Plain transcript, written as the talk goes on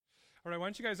All right, why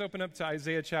don't you guys open up to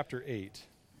Isaiah chapter 8.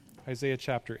 Isaiah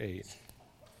chapter 8.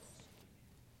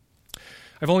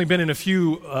 I've only been in a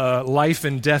few life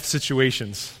and death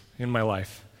situations in my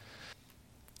life.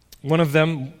 One of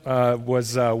them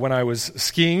was when I was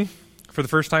skiing for the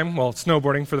first time,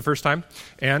 snowboarding for the first time,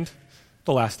 and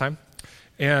the last time,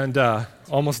 and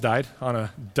almost died on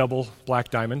a double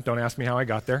black diamond. Don't ask me how I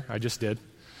got there. I just did.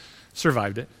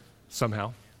 Survived it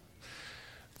somehow.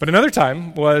 But another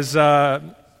time was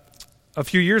a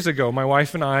few years ago. My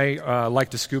wife and I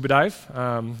like to scuba dive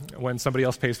when somebody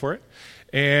else pays for it.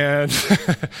 And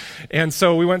and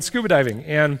so we went scuba diving.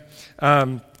 And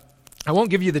I won't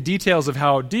give you the details of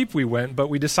how deep we went, but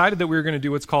we decided that we were going to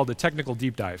do what's called a technical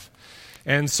deep dive.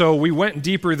 And so we went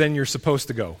deeper than you're supposed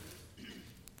to go,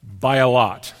 by a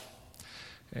lot.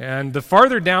 And the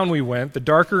farther down we went, the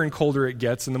darker and colder it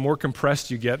gets, and the more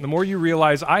compressed you get, and the more you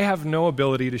realize I have no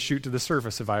ability to shoot to the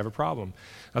surface if I have a problem.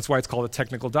 That's why it's called a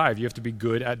technical dive. You have to be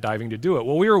good at diving to do it.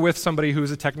 Well, we were with somebody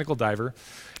who's a technical diver,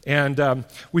 and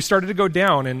we started to go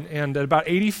down, and at about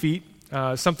 80 feet,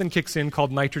 something kicks in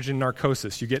called nitrogen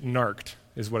narcosis. You get narked,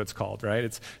 is what it's called, right?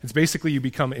 It's basically you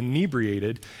become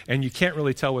inebriated, and you can't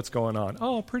really tell what's going on.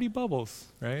 Oh, pretty bubbles,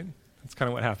 right? That's kind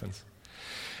of what happens.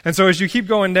 And so as you keep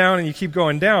going down and you keep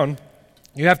going down,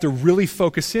 you have to really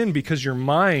focus in because your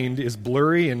mind is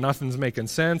blurry and nothing's making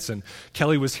sense. And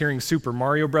Kelly was hearing Super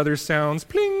Mario Brothers sounds,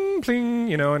 pling,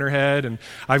 pling, in her head. And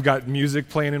I've got music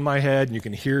playing in my head, and you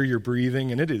can hear your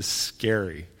breathing, and it is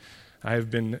scary. I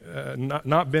have been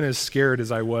not been as scared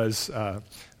as I was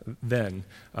then,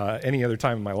 any other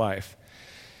time in my life.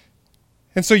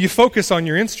 And so you focus on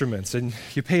your instruments, and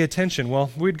you pay attention.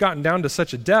 Well, we'd gotten down to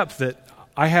such a depth that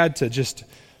I had to just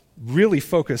really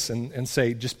focus and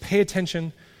say, just pay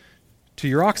attention to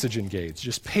your oxygen gauge.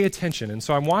 Just pay attention. And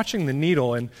so I'm watching the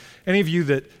needle, and any of you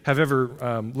that have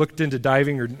ever looked into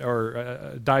diving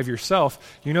or dive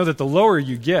yourself, you know that the lower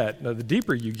you get, the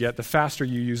deeper you get, the faster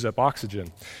you use up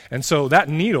oxygen. And so that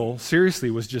needle,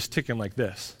 seriously, was just ticking like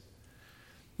this.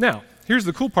 Now, here's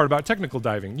the cool part about technical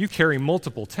diving. You carry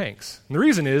multiple tanks. And the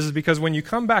reason is because when you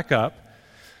come back up,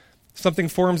 something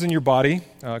forms in your body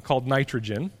called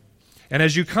nitrogen. And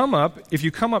as you come up, if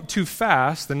you come up too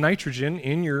fast, the nitrogen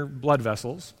in your blood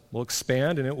vessels will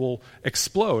expand and it will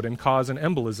explode and cause an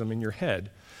embolism in your head.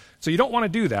 So you don't want to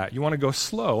do that. You want to go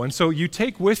slow. And so you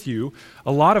take with you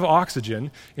a lot of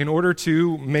oxygen in order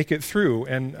to make it through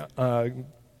and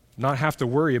not have to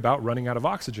worry about running out of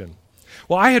oxygen.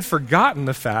 Well, I had forgotten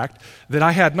the fact that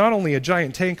I had not only a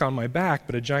giant tank on my back,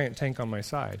 but a giant tank on my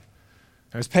side.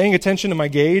 I was paying attention to my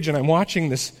gauge, and I'm watching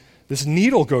this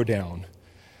needle go down.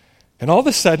 And all of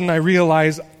a sudden, I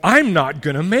realize I'm not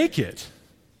going to make it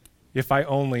if I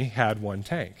only had one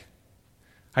tank.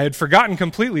 I had forgotten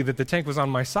completely that the tank was on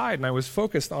my side, and I was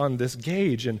focused on this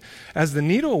gauge. And as the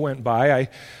needle went by, I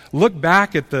look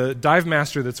back at the dive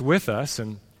master that's with us,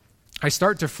 and I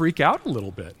start to freak out a little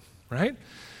bit, right?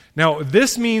 Now,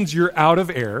 this means you're out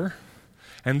of air,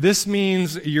 and this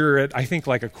means you're at, I think,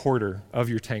 like a quarter of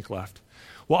your tank left.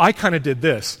 Well, I kind of did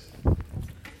this,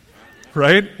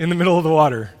 right, in the middle of the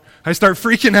water. I start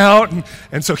freaking out,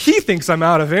 and so he thinks I'm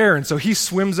out of air, and so he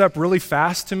swims up really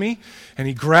fast to me, and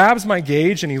he grabs my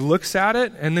gauge, and he looks at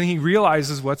it, and then he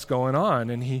realizes what's going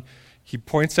on, and he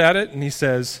points at it, and he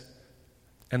says,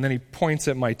 and then he points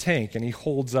at my tank, and he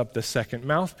holds up the second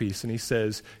mouthpiece, and he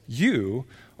says, "You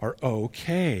are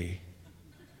okay."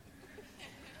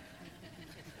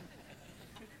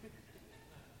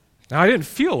 Now, I didn't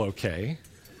feel okay.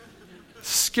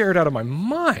 Scared out of my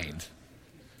mind.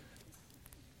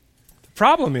 The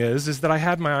problem is that I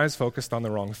had my eyes focused on the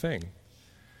wrong thing.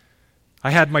 I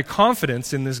had my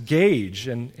confidence in this gauge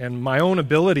and my own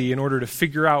ability in order to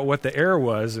figure out what the air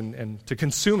was and to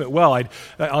consume it well.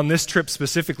 On this trip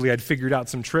specifically, I'd figured out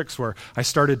some tricks where I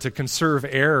started to conserve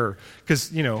air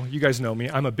because, you guys know me,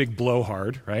 I'm a big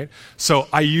blowhard, right? So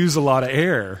I use a lot of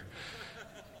air.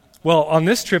 Well, on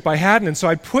this trip I hadn't, and so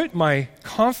I put my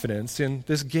confidence in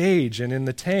this gauge and in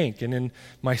the tank and in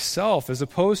myself as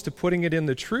opposed to putting it in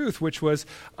the truth, which was,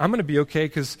 I'm going to be okay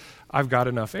because I've got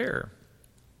enough air.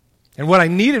 And what I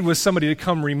needed was somebody to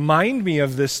come remind me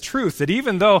of this truth, that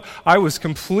even though I was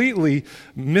completely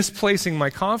misplacing my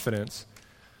confidence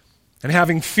and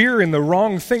having fear in the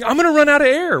wrong thing, I'm going to run out of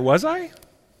air, was I?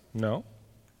 No,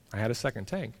 I had a second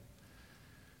tank.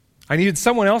 I needed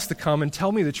someone else to come and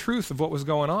tell me the truth of what was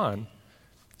going on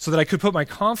so that I could put my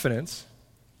confidence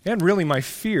and really my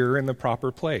fear in the proper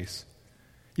place.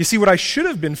 You see, what I should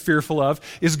have been fearful of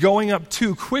is going up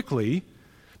too quickly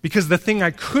because the thing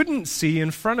I couldn't see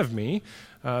in front of me,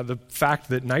 the fact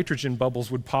that nitrogen bubbles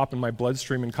would pop in my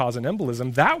bloodstream and cause an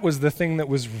embolism, that was the thing that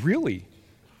was really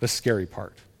the scary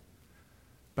part.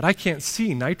 but I can't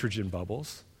see nitrogen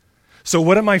bubbles. So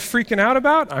what am I freaking out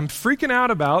about? I'm freaking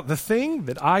out about the thing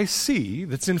that I see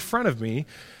that's in front of me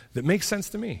that makes sense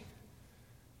to me.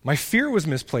 My fear was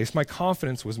misplaced. My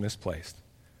confidence was misplaced.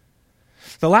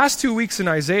 The last 2 weeks in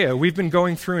Isaiah, we've been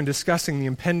going through and discussing the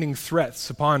impending threats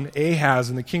upon Ahaz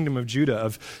and the kingdom of Judah,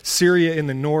 of Syria in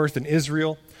the north and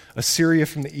Israel, Assyria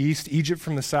from the east, Egypt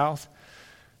from the south.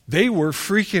 They were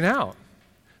freaking out.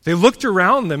 They looked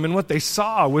around them, and what they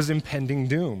saw was impending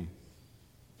doom.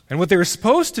 And what they were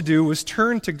supposed to do was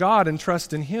turn to God and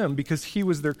trust in Him, because He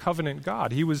was their covenant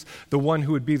God. He was the one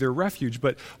who would be their refuge.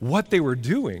 But what they were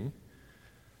doing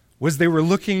was they were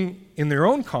looking in their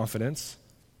own confidence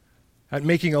at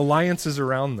making alliances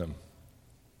around them.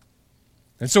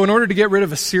 And so in order to get rid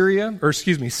of Syria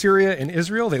and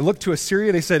Israel, they looked to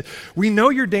Assyria. They said, we know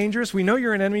you're dangerous, we know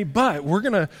you're an enemy, but we're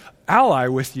going to ally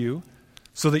with you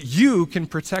so that you can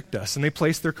protect us. And they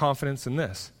placed their confidence in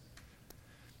this.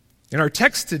 In our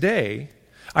text today,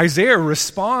 Isaiah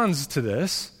responds to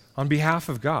this on behalf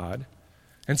of God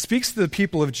and speaks to the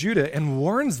people of Judah and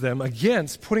warns them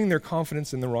against putting their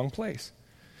confidence in the wrong place.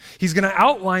 He's going to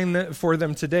outline for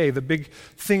them today. The big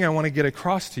thing I want to get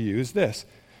across to you is this: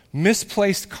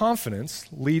 misplaced confidence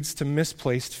leads to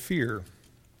misplaced fear.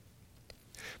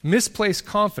 Misplaced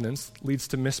confidence leads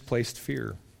to misplaced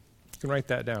fear. You can write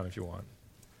that down if you want.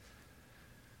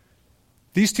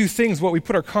 These two things, what we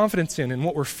put our confidence in and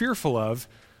what we're fearful of,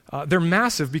 they're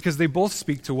massive because they both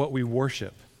speak to what we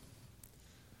worship.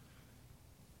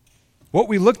 What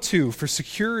we look to for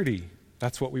security,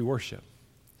 that's what we worship.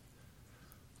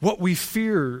 What we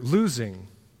fear losing,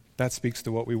 that speaks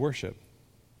to what we worship.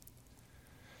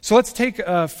 So let's take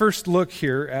a first look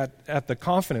here at the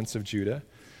confidence of Judah,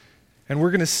 and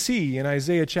we're going to see in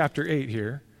Isaiah chapter 8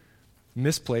 here,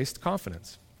 misplaced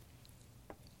confidence.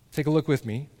 Take a look with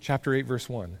me, chapter 8, verse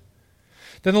 1.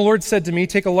 Then the Lord said to me,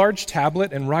 take a large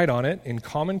tablet and write on it in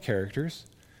common characters,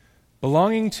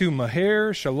 belonging to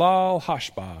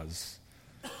Maher-shalal-hash-baz.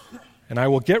 And I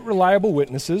will get reliable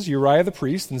witnesses, Uriah the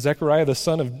priest and Zechariah the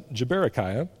son of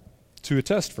Jeberechiah, to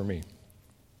attest for me.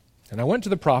 And I went to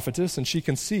the prophetess, and she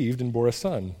conceived and bore a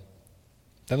son.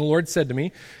 Then the Lord said to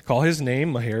me, call his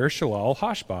name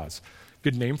Maher-shalal-hash-baz.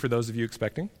 Good name for those of you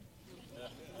expecting.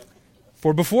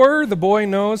 For before the boy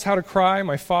knows how to cry,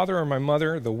 my father or my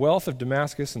mother, the wealth of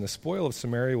Damascus and the spoil of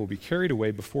Samaria will be carried away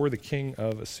before the king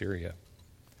of Assyria.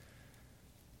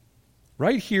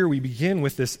 Right here we begin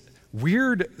with this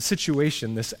weird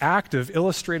situation, this act of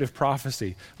illustrative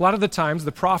prophecy. A lot of the times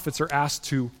the prophets are asked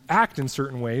to act in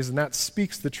certain ways, and that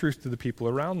speaks the truth to the people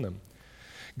around them.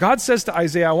 God says to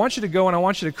Isaiah, I want you to go and I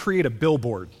want you to create a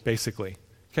billboard, basically.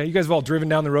 Okay, you guys have all driven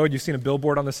down the road, you've seen a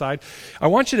billboard on the side. I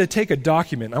want you to take a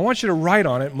document, I want you to write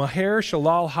on it,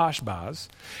 Maher-shalal-hash-baz,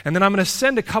 and then I'm going to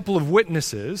send a couple of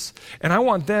witnesses, and I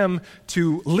want them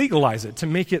to legalize it, to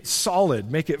make it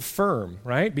solid, make it firm,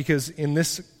 right? Because in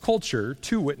this culture,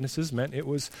 2 witnesses meant it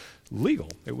was legal,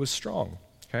 it was strong,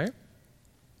 okay?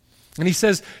 And he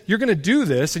says, you're going to do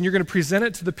this, and you're going to present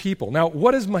it to the people. Now,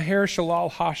 what does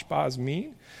Maher-shalal-hash-baz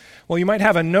mean? Well, you might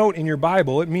have a note in your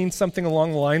Bible. It means something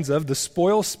along the lines of the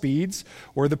spoil speeds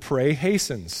or the prey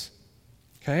hastens.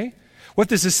 Okay? What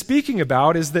this is speaking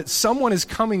about is that someone is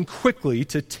coming quickly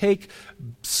to take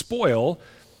spoil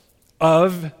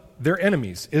of their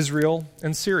enemies, Israel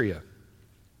and Syria.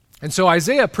 And so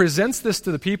Isaiah presents this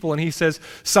to the people, and he says,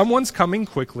 someone's coming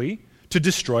quickly to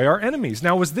destroy our enemies.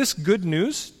 Now, was this good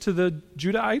news to the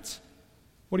Judahites?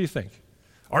 What do you think?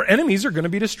 Our enemies are going to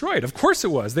be destroyed. Of course it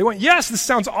was. They went, yes, this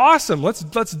sounds awesome. Let's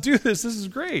do this. This is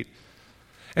great.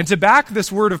 And to back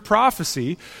this word of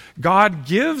prophecy, God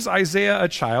gives Isaiah a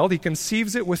child. He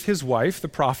conceives it with his wife, the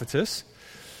prophetess.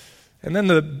 And then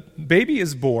the baby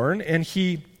is born, and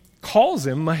he calls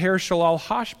him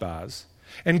Maher-shalal-hash-baz,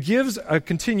 and gives a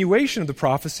continuation of the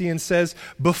prophecy and says,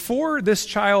 before this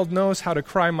child knows how to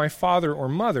cry my father or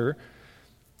mother,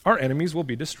 our enemies will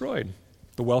be destroyed.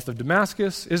 The wealth of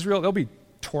Damascus, Israel, they'll be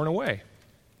torn away.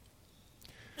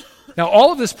 Now,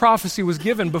 all of this prophecy was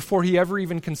given before he ever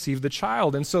even conceived the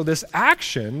child. And so this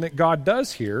action that God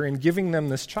does here in giving them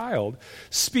this child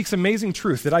speaks amazing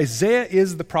truth, that Isaiah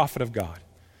is the prophet of God,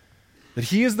 that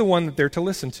he is the one that they're to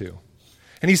listen to.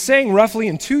 And he's saying roughly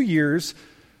in 2 years,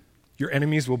 your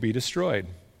enemies will be destroyed.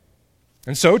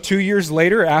 And so 2 years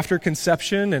later, after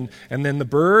conception and then the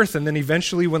birth, and then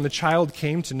eventually when the child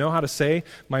came to know how to say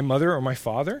my mother or my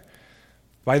father,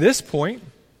 by this point,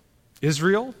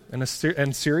 Israel and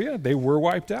Syria, they were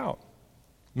wiped out.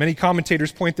 Many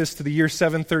commentators point this to the year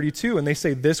 732, and they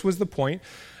say this was the point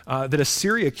that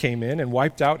Assyria came in and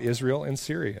wiped out Israel and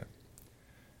Syria.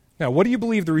 Now, what do you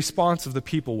believe the response of the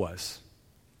people was?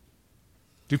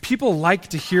 Do people like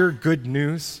to hear good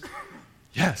news?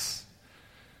 Yes.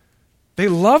 They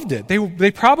loved it. They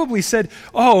probably said,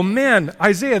 oh man,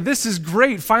 Isaiah, this is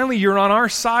great. Finally, you're on our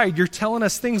side. You're telling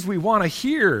us things we want to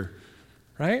hear,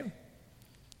 right?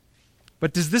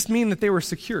 But does this mean that they were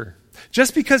secure?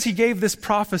 Just because he gave this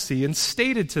prophecy and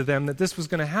stated to them that this was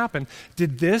going to happen,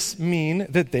 did this mean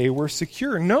that they were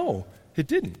secure? No, it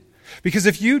didn't. Because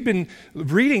if you'd been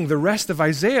reading the rest of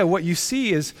Isaiah, what you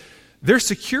see is their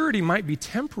security might be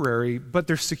temporary, but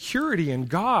their security in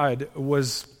God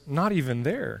was not even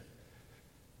there.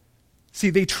 See,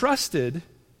 they trusted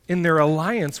in their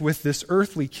alliance with this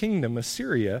earthly kingdom,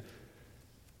 Assyria,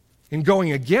 in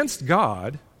going against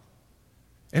God,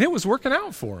 and it was working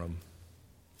out for them.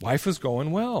 Life was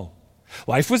going well.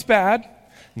 Life was bad.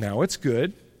 Now it's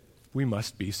good. We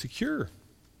must be secure.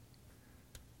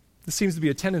 This seems to be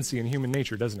a tendency in human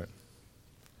nature, doesn't it?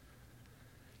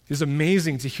 It's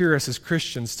amazing to hear us as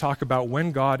Christians talk about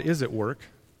when God is at work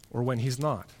or when he's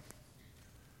not.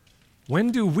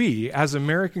 When do we, as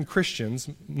American Christians,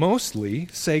 mostly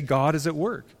say God is at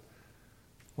work?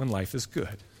 When life is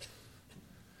good.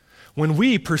 When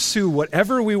we pursue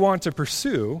whatever we want to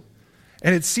pursue,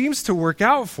 and it seems to work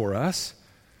out for us,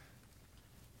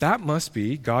 that must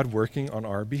be God working on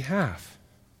our behalf.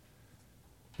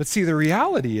 But see, the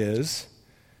reality is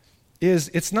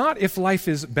it's not if life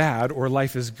is bad or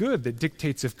life is good that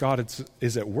dictates if God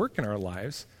is at work in our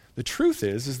lives. The truth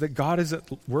is that God is at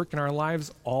work in our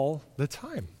lives all the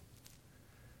time.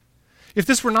 If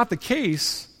this were not the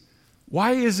case,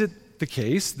 why is it the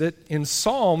case that in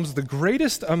Psalms, the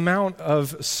greatest amount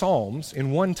of Psalms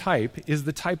in one type is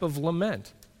the type of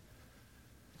lament?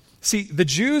 See, the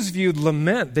Jews viewed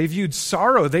lament, they viewed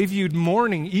sorrow, they viewed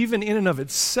mourning, even in and of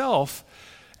itself,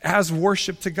 as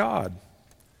worship to God.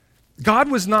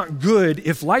 God was not good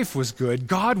if life was good.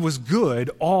 God was good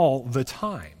all the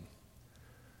time.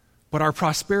 But our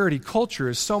prosperity culture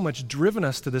has so much driven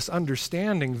us to this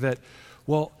understanding that,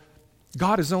 well,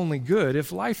 God is only good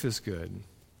if life is good.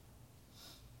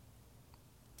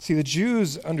 See, the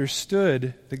Jews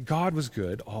understood that God was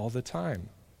good all the time.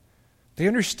 They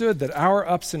understood that our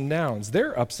ups and downs,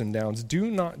 their ups and downs, do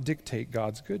not dictate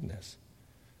God's goodness.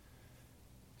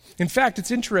 In fact,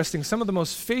 it's interesting, some of the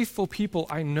most faithful people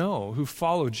I know who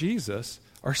follow Jesus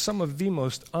are some of the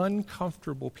most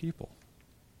uncomfortable people.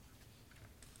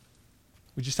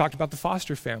 We just talked about the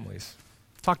foster families.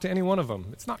 Talk to any one of them.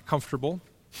 It's not comfortable.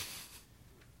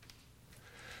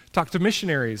 Talk to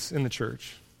missionaries in the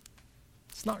church.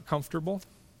 It's not comfortable.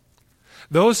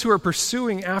 Those who are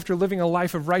pursuing after living a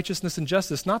life of righteousness and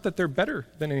justice, not that they're better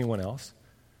than anyone else,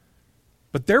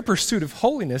 but their pursuit of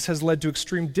holiness has led to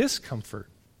extreme discomfort.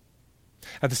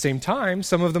 At the same time,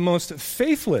 some of the most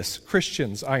faithless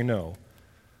Christians I know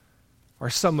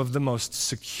are some of the most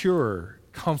secure,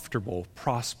 comfortable,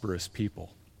 prosperous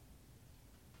people.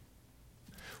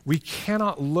 We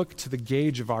cannot look to the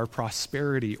gauge of our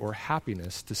prosperity or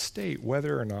happiness to state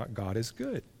whether or not God is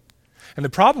good. And the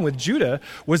problem with Judah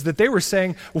was that they were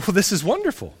saying, well, this is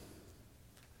wonderful.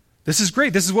 This is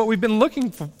great. This is what we've been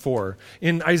looking for.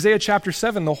 In Isaiah chapter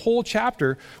 7, the whole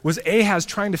chapter was Ahaz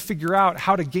trying to figure out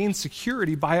how to gain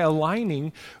security by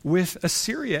aligning with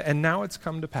Assyria, and now it's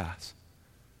come to pass.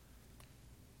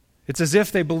 It's as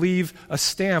if they believe a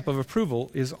stamp of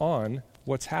approval is on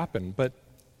what's happened. But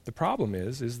the problem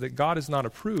is that God is not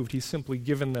approved. He's simply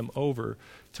given them over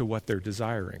to what they're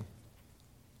desiring.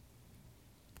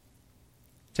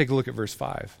 Take a look at verse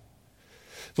 5.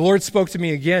 The Lord spoke to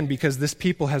me again because this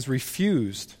people has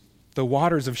refused the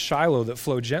waters of Shiloh that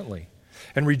flow gently,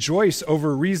 and rejoice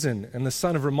over Rezin and the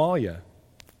son of Remaliah.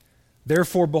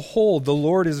 Therefore, behold, the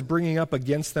Lord is bringing up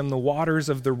against them the waters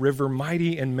of the river,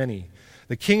 mighty and many,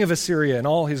 the king of Assyria in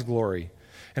all his glory.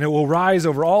 And it will rise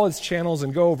over all its channels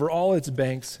and go over all its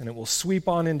banks, and it will sweep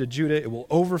on into Judah. It will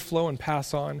overflow and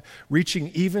pass on,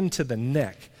 reaching even to the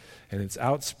neck, and its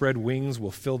outspread wings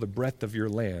will fill the breadth of your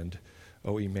land,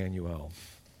 O Emmanuel.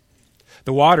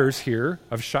 The waters here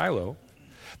of Shiloh,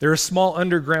 they're a small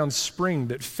underground spring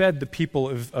that fed the people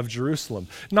of Jerusalem.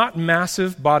 Not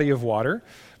massive body of water,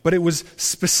 but it was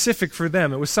specific for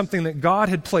them. It was something that God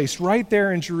had placed right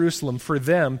there in Jerusalem for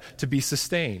them to be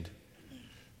sustained.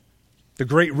 The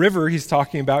great river he's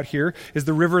talking about here is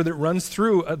the river that runs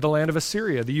through the land of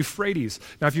Assyria, the Euphrates.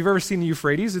 Now, if you've ever seen the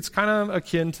Euphrates, it's kind of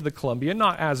akin to the Columbia.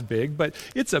 Not as big, but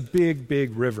it's a big,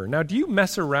 big river. Now, do you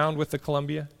mess around with the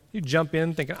Columbia? You jump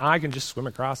in thinking, I can just swim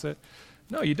across it.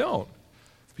 No, you don't,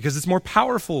 because it's more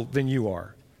powerful than you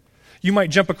are. You might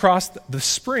jump across the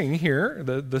spring here,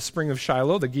 the spring of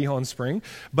Shiloh, the Gihon spring,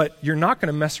 but you're not going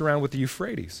to mess around with the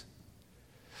Euphrates.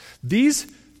 These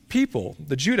people,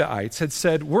 the Judahites, had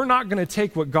said, we're not going to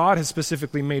take what God has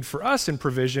specifically made for us in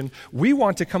provision. We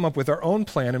want to come up with our own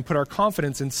plan and put our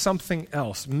confidence in something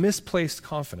else, misplaced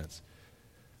confidence.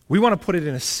 We want to put it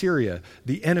in Assyria,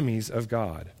 the enemies of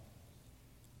God.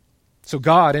 So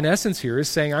God, in essence here, is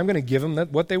saying, I'm going to give them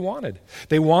what they wanted.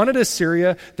 They wanted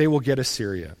Assyria, they will get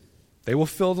Assyria. They will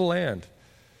fill the land.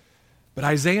 But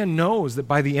Isaiah knows that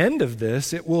by the end of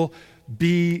this, it will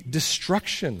be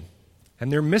destruction.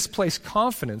 And their misplaced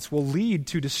confidence will lead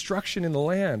to destruction in the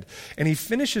land. And he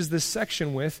finishes this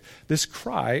section with this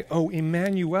cry, "O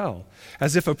Emmanuel,"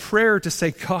 as if a prayer to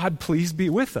say, God, please be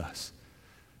with us.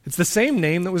 It's the same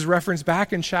name that was referenced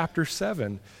back in chapter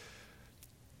 7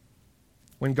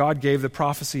 when God gave the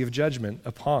prophecy of judgment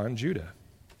upon Judah.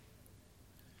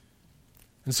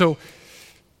 And so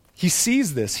he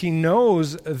sees this. He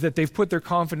knows that they've put their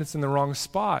confidence in the wrong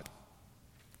spot.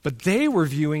 But they were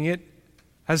viewing it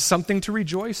as something to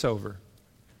rejoice over.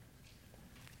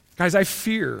 Guys, I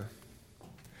fear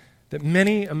that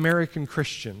many American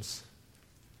Christians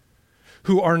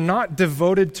who are not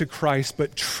devoted to Christ,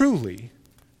 but truly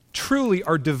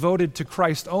are devoted to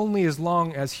Christ only as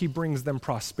long as he brings them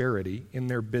prosperity in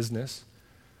their business,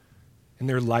 in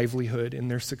their livelihood, in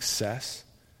their success.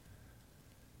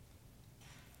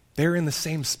 They're in the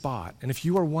same spot. And if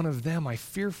you are one of them, I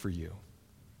fear for you.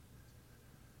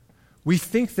 We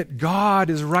think that God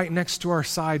is right next to our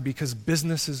side because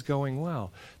business is going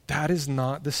well. That is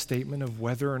not the statement of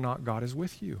whether or not God is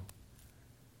with you.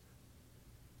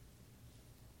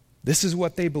 This is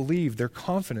what they believed. Their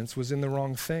confidence was in the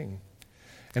wrong thing.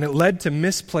 And it led to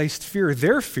misplaced fear.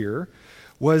 Their fear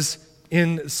was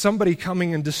in somebody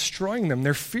coming and destroying them.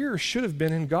 Their fear should have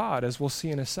been in God, as we'll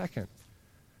see in a second.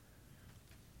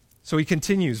 So he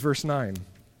continues, verse 9.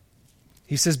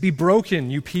 He says, "Be broken,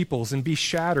 you peoples, and be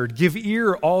shattered. Give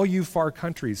ear, all you far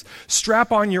countries. Strap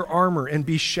on your armor and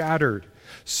be shattered.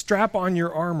 Strap on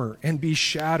your armor and be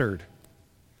shattered.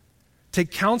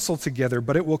 Take counsel together,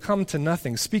 but it will come to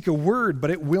nothing. Speak a word,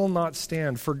 but it will not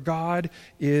stand, for God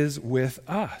is with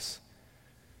us."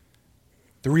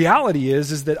 The reality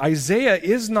is that Isaiah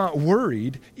is not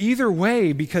worried either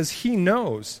way because he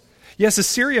knows. Yes,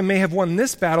 Assyria may have won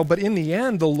this battle, but in the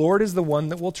end, the Lord is the one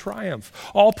that will triumph.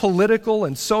 All political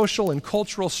and social and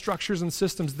cultural structures and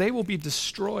systems, they will be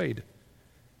destroyed.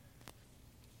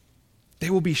 They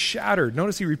will be shattered.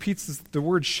 Notice he repeats the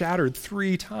word shattered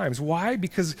 3 times. Why?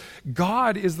 Because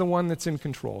God is the one that's in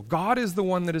control. God is the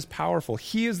one that is powerful.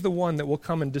 He is the one that will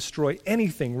come and destroy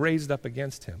anything raised up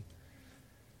against him.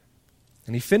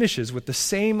 And he finishes with the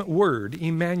same word,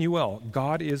 Emmanuel.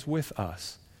 God is with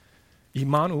us.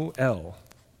 Immanuel.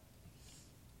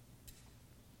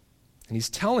 And he's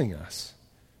telling us,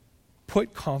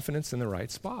 put confidence in the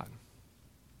right spot.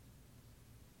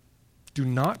 Do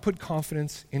not put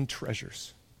confidence in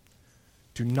treasures.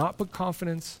 Do not put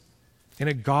confidence in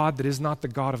a God that is not the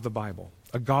God of the Bible,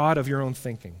 a God of your own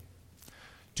thinking.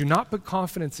 Do not put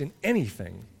confidence in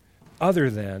anything other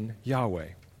than Yahweh.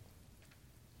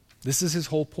 This is his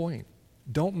whole point.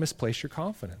 Don't misplace your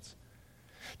confidence.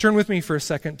 Turn with me for a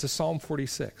second to Psalm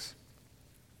 46.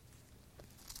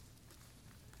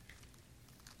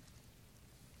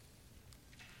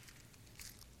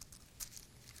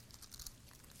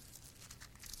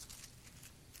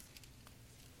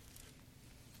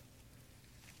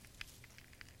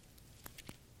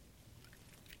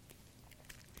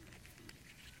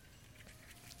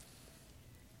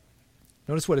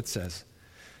 Notice what it says.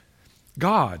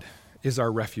 God is our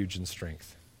refuge and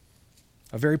strength,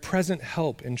 a very present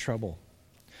help in trouble.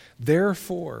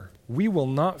 Therefore, we will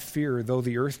not fear though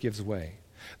the earth gives way,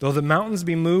 though the mountains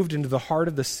be moved into the heart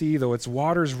of the sea, though its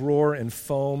waters roar and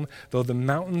foam, though the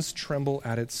mountains tremble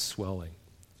at its swelling.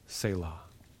 Selah.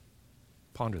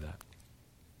 Ponder that.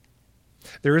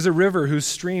 There is a river whose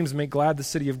streams make glad the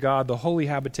city of God, the holy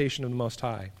habitation of the Most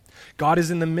High. God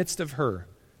is in the midst of her.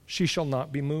 She shall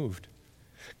not be moved.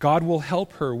 God will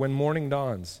help her when morning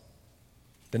dawns.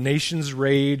 The nations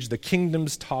rage, the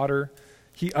kingdoms totter.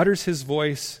 He utters his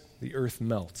voice, the earth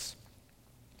melts.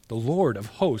 The Lord of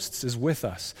hosts is with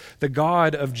us. The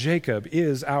God of Jacob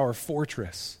is our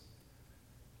fortress.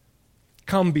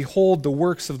 Come, behold the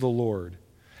works of the Lord,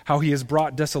 how he has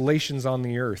brought desolations on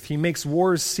the earth. He makes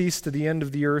wars cease to the end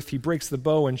of the earth. He breaks the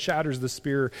bow and shatters the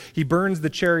spear. He burns the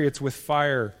chariots with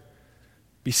fire.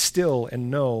 Be still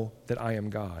and know that I am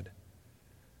God.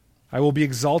 I will be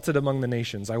exalted among the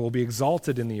nations. I will be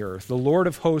exalted in the earth. The Lord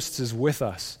of hosts is with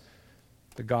us.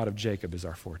 The God of Jacob is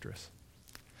our fortress.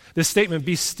 This statement,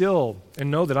 be still and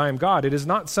know that I am God, it is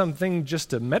not something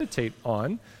just to meditate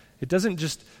on. It doesn't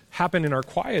just happen in our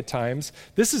quiet times.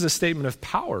 This is a statement of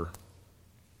power.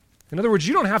 In other words,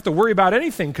 you don't have to worry about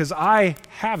anything because I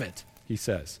have it, he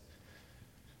says.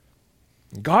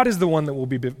 God is the one that will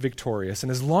be victorious.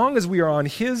 And as long as we are on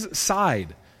his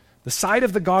side, the side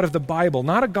of the God of the Bible,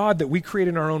 not a God that we create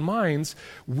in our own minds,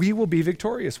 we will be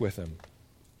victorious with him.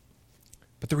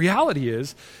 But the reality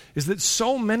is that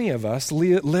so many of us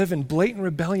live in blatant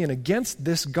rebellion against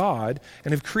this God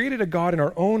and have created a God in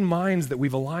our own minds that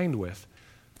we've aligned with,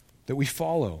 that we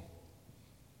follow.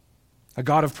 A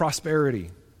God of prosperity.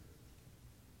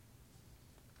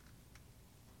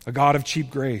 A God of cheap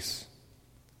grace.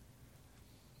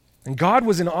 And God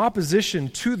was in opposition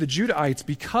to the Judahites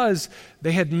because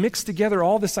they had mixed together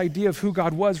all this idea of who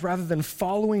God was rather than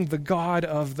following the God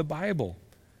of the Bible.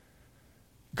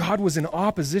 God was in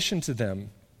opposition to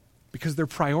them because their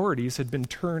priorities had been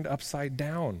turned upside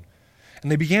down.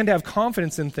 And they began to have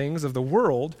confidence in things of the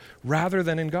world rather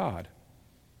than in God.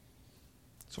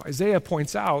 So Isaiah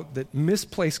points out that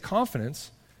misplaced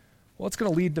confidence, well, it's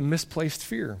going to lead to misplaced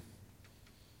fear.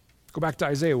 Go back to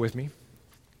Isaiah with me.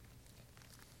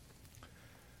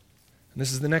 And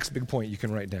this is the next big point you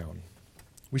can write down.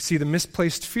 We see the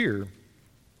misplaced fear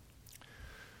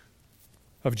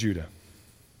of Judah.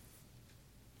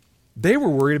 They were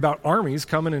worried about armies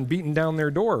coming and beating down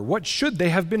their door. What should they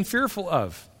have been fearful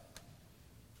of?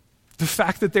 The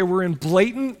fact that they were in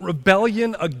blatant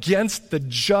rebellion against the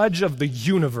judge of the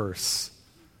universe.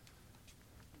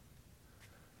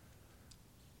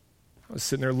 I was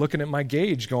sitting there looking at my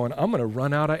gauge going, I'm going to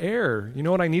run out of air. You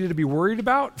know what I needed to be worried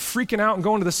about? Freaking out and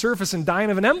going to the surface and dying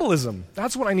of an embolism.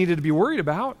 That's what I needed to be worried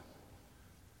about.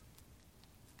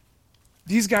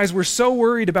 These guys were so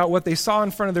worried about what they saw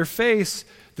in front of their face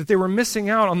that they were missing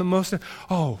out on the most,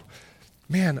 I'm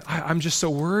just so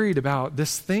worried about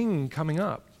this thing coming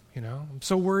up. I'm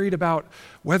so worried about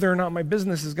whether or not my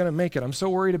business is going to make it. I'm so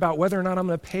worried about whether or not I'm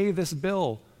going to pay this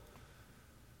bill.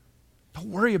 Don't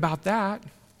worry about that.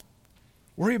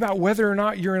 Worry about whether or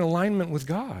not you're in alignment with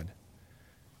God.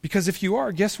 Because if you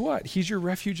are, guess what? He's your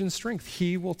refuge and strength.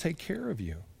 He will take care of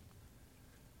you.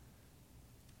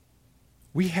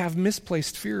 We have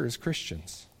misplaced fear as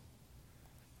Christians.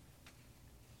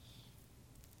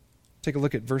 Take a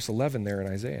look at verse 11 there in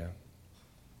Isaiah.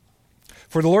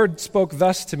 For the Lord spoke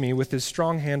thus to me with his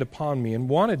strong hand upon me and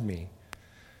warned me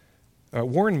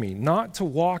not to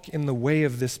walk in the way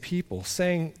of this people,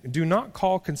 saying, do not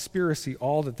call conspiracy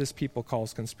all that this people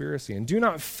calls conspiracy, and do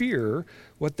not fear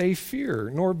what they fear,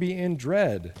 nor be in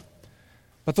dread.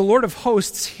 But the Lord of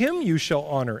hosts, him you shall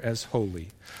honor as holy.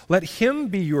 Let him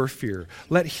be your fear.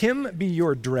 Let him be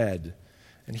your dread.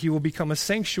 And he will become a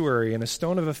sanctuary and a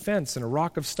stone of offense and a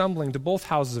rock of stumbling to both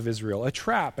houses of Israel, a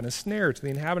trap and a snare to the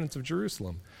inhabitants of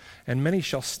Jerusalem. And many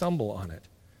shall stumble on it.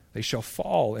 They shall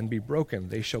fall and be broken.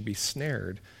 They shall be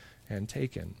snared and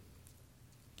taken.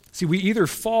 See, we either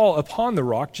fall upon the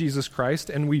rock, Jesus Christ,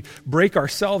 and we break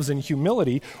ourselves in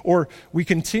humility, or we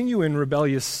continue in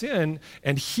rebellious sin,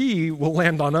 and he will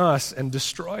land on us and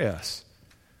destroy us.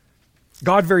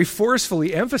 God very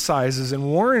forcefully emphasizes and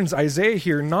warns Isaiah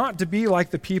here not to be like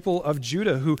the people of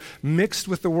Judah who mixed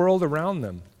with the world around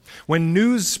them. When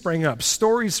news sprang up,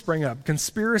 stories sprang up,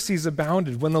 conspiracies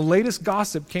abounded, when the latest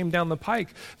gossip came down the pike,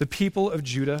 the people of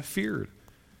Judah feared.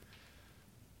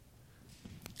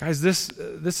 Guys, this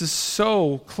is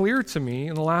so clear to me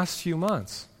in the last few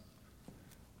months.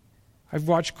 I've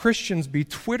watched Christians be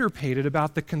Twitter-pated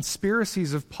about the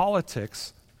conspiracies of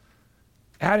politics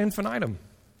ad infinitum.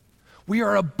 We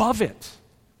are above it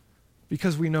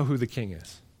because we know who the king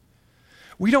is.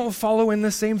 We don't follow in the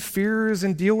same fears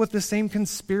and deal with the same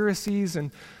conspiracies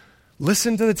and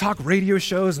listen to the talk radio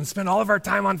shows and spend all of our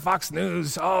time on Fox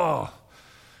News. Oh,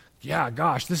 yeah,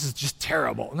 gosh, this is just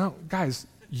terrible. No, guys,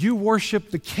 you worship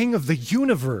the king of the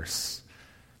universe.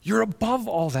 You're above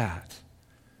all that.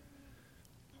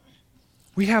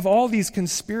 We have all these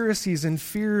conspiracies and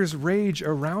fears rage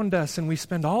around us, and we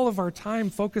spend all of our time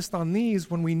focused on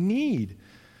these when we need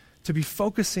to be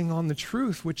focusing on the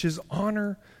truth, which is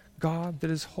honor God that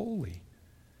is holy.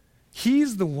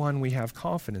 He's the one we have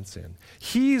confidence in.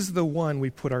 He's the one we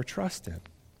put our trust in.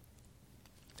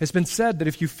 It's been said that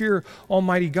if you fear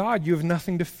Almighty God, you have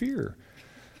nothing to fear.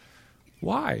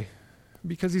 Why?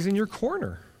 Because he's in your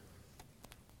corner.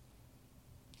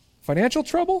 Financial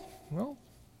trouble? Well,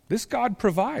 this God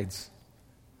provides.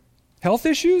 Health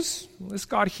issues? This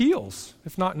God heals,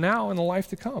 if not now, in the life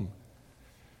to come.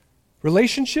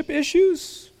 Relationship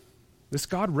issues? This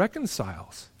God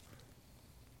reconciles.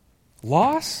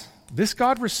 Loss? This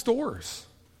God restores.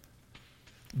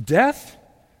 Death?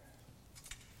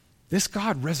 This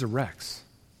God resurrects.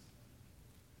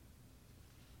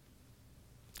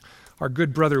 Our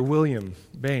good brother William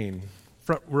Bain,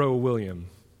 front row William.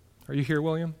 Are you here,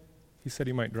 William? He said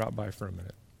he might drop by for a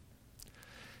minute.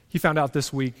 He found out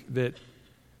this week that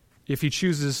if he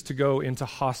chooses to go into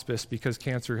hospice because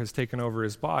cancer has taken over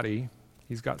his body,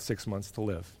 he's got 6 months to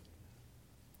live.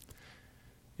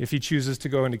 If he chooses to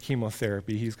go into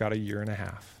chemotherapy, he's got 1.5 years.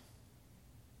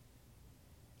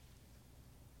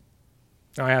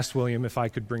 Now, I asked William if I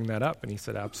could bring that up, and he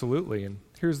said, absolutely. And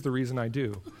here's the reason I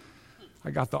do.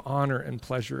 I got the honor and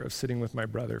pleasure of sitting with my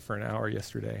brother for an hour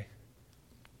yesterday.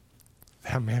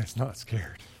 That man is not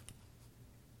scared.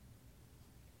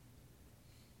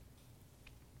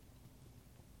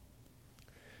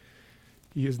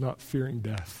 He is not fearing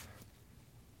death.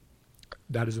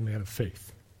 That is a man of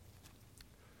faith.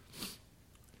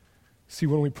 See,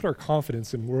 when we put our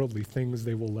confidence in worldly things,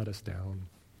 they will let us down.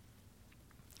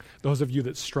 Those of you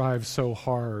that strive so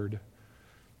hard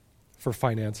for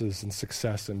finances and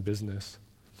success and business,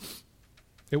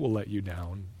 it will let you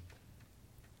down.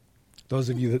 Those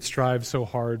of you that strive so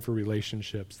hard for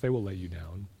relationships, they will let you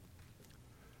down.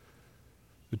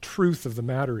 The truth of the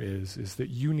matter is that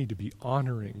you need to be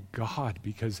honoring God,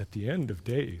 because at the end of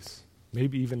days,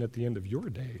 maybe even at the end of your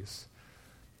days,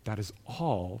 that is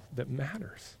all that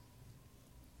matters.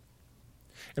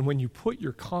 And when you put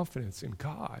your confidence in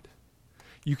God,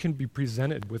 you can be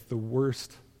presented with the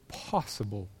worst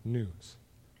possible news,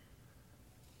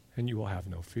 and you will have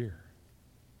no fear.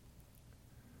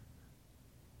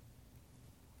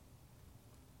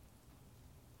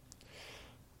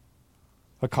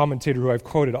 A commentator who I've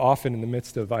quoted often in the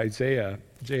midst of Isaiah,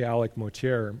 J. Alec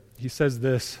Motyer, he says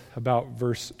this about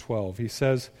verse 12. He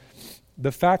says,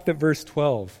 the fact that verse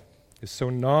 12 is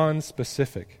so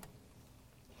non-specific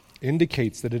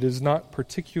indicates that it is not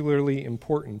particularly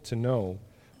important to know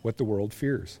what the world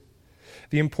fears.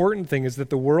 The important thing is that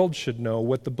the world should know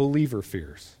what the believer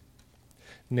fears,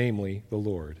 namely the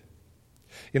Lord.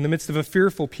 In the midst of a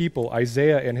fearful people,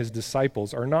 Isaiah and his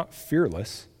disciples are not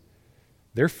fearless.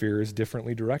 Their fear is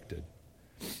differently directed.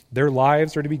 Their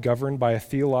lives are to be governed by a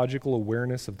theological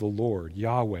awareness of the Lord,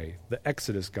 Yahweh, the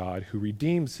Exodus God, who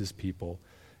redeems his people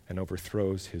and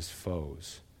overthrows his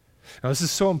foes. Now, this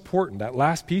is so important. That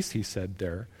last piece he said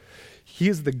there, he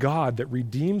is the God that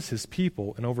redeems his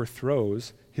people and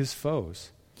overthrows his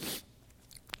foes.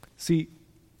 See,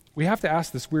 we have to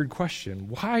ask this weird question.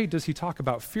 Why does he talk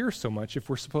about fear so much if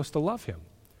we're supposed to love him?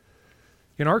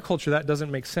 In our culture, that doesn't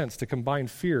make sense, to combine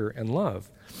fear and love.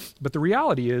 But the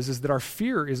reality is that our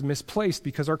fear is misplaced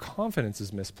because our confidence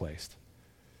is misplaced.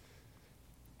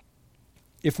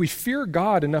 If we fear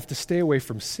God enough to stay away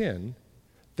from sin,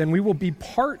 then we will be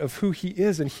part of who he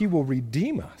is and he will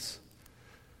redeem us.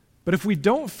 But if we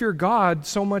don't fear God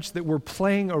so much that we're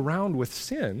playing around with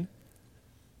sin,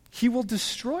 he will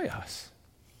destroy us.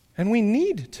 And we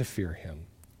need to fear him.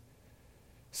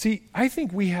 See, I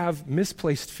think we have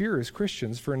misplaced fear as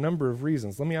Christians for a number of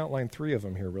reasons. Let me outline 3 of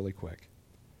them here really quick.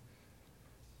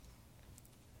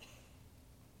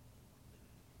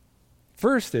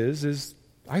 First is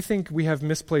I think we have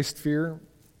misplaced fear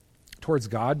towards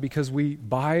God because we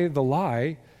buy the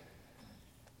lie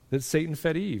that Satan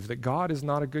fed Eve, that God is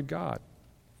not a good God.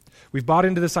 We've bought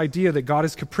into this idea that God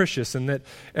is capricious and that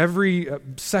every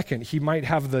second he might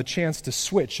have the chance to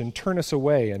switch and turn us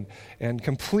away and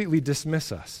completely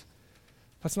dismiss us.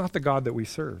 That's not the God that we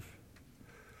serve.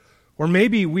 Or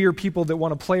maybe we are people that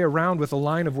want to play around with a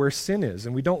line of where sin is,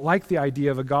 and we don't like the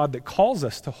idea of a God that calls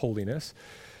us to holiness,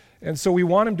 and so we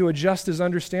want him to adjust his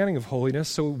understanding of holiness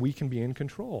so we can be in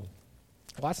control.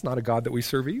 Well, that's not a God that we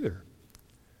serve either.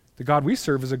 The God we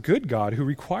serve is a good God who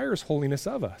requires holiness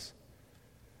of us.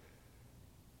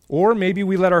 Or maybe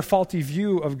we let our faulty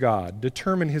view of God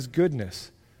determine his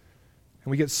goodness.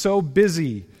 And we get so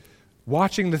busy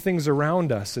watching the things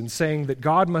around us and saying that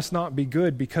God must not be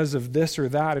good because of this or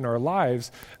that in our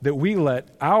lives that we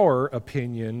let our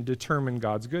opinion determine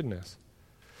God's goodness.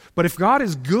 But if God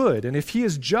is good and if he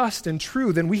is just and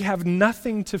true, then we have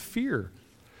nothing to fear.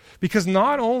 Because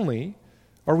not only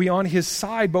are we on his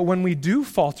side, but when we do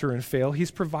falter and fail,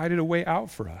 he's provided a way out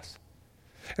for us.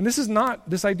 And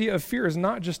this idea of fear is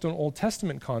not just an Old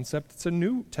Testament concept, it's a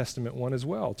New Testament one as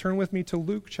well. Turn with me to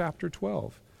Luke chapter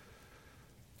 12.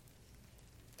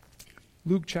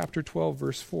 Luke chapter 12,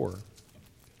 verse 4.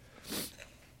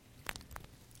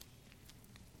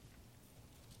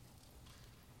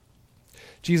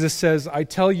 Jesus says, I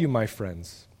tell you, my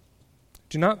friends,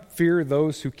 do not fear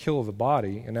those who kill the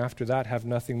body, and after that have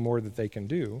nothing more that they can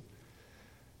do.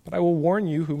 But I will warn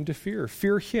you whom to fear.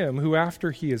 Fear him who,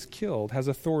 after he is killed, has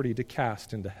authority to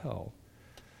cast into hell.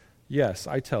 Yes,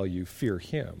 I tell you, fear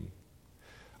him.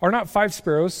 Are not 5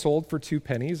 sparrows sold for 2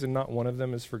 pennies, and not one of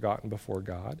them is forgotten before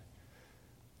God?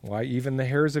 Why, even the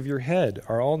hairs of your head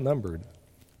are all numbered.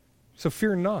 So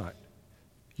fear not.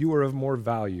 You are of more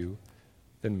value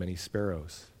than many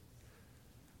sparrows.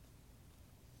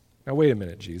 Now, wait a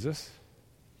minute, Jesus.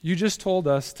 You just told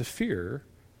us to fear,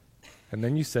 and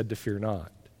then you said to fear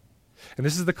not. And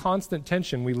this is the constant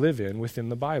tension we live in within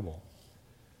the Bible.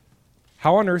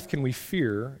 How on earth can we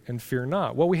fear and fear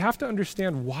not? Well, we have to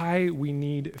understand why we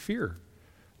need fear.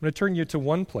 I'm going to turn you to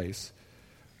one place.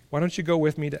 Why don't you go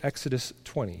with me to Exodus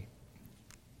 20?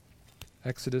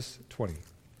 Exodus 20.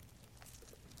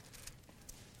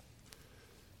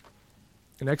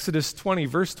 In Exodus 20,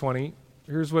 verse 20,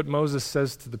 here's what Moses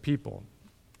says to the people.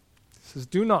 He says,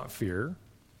 "Do not fear,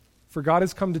 for God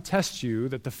has come to test you,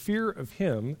 that the fear of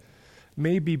him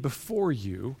may be before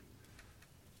you,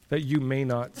 that you may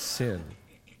not sin."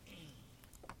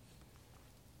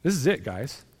 This is it,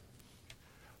 guys.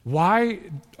 Why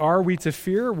are we to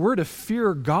fear? We're to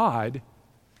fear God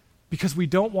because we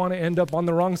don't want to end up on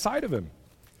the wrong side of him.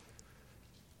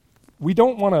 We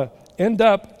don't want to end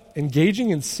up engaging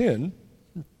in sin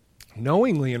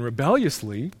knowingly and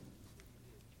rebelliously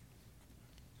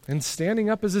and standing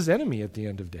up as his enemy at the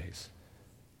end of days.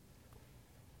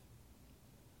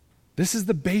 This is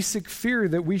the basic fear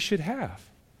that we should have.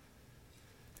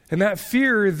 And that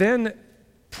fear then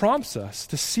prompts us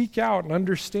to seek out and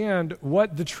understand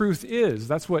what the truth is.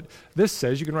 That's what this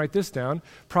says. You can write this down.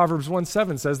 Proverbs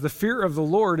 1:7 says, "The fear of the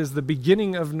Lord is the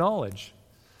beginning of knowledge,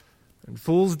 and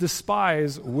fools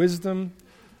despise wisdom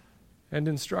and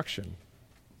instruction."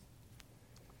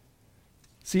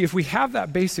 See, if we have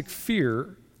that basic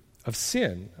fear of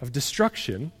sin, of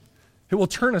destruction, it will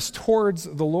turn us towards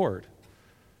the Lord.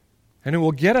 And it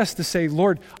will get us to say,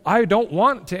 "Lord, I don't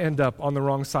want to end up on the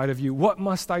wrong side of you. What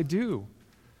must I do?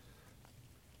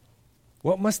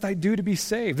 What must I do to be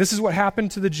saved?" This is what happened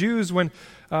to the Jews when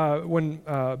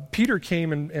Peter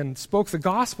came and spoke the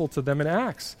gospel to them in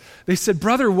Acts. They said,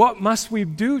 "Brother, what must we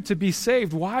do to be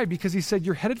saved?" Why? Because he said,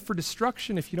 "You're headed for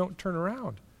destruction if you don't turn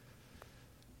around."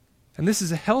 And this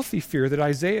is a healthy fear that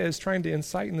Isaiah is trying to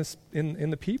incite in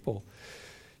the people.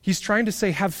 He's trying to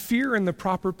say, have fear in the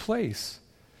proper place.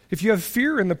 If you have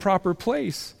fear in the proper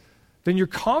place, then your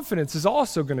confidence is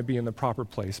also going to be in the proper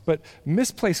place. But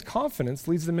misplaced confidence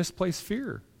leads to misplaced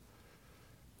fear.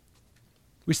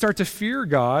 We start to fear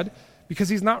God because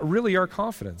he's not really our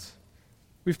confidence.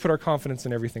 We've put our confidence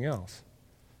in everything else.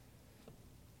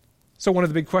 So one of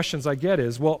the big questions I get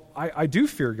is, well, I do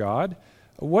fear God.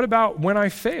 What about when I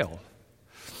fail?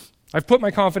 I've put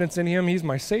my confidence in him. He's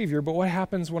my Savior. But what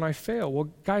happens when I fail? Well,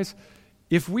 guys,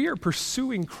 if we are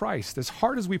pursuing Christ as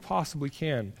hard as we possibly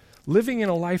can, living in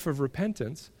a life of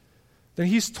repentance, then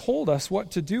he's told us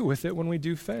what to do with it when we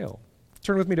do fail.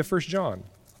 Turn with me to 1 John.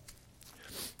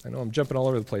 I know I'm jumping all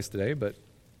over the place today, but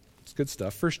it's good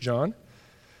stuff. 1 John.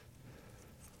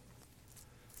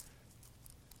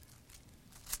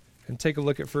 And take a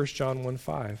look at 1 John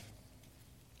 1:5.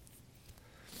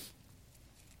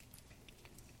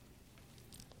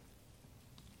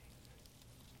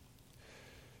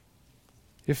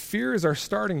 If fear is our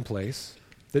starting place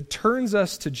that turns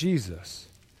us to Jesus,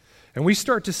 and we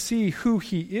start to see who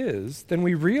he is, then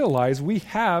we realize we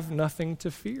have nothing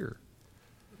to fear.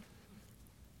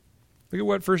 Look at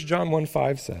what 1 John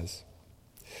 1:5 says.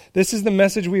 "This is the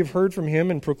message we have heard from him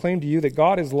and proclaimed to you, that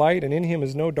God is light and in him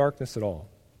is no darkness at all."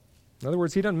 In other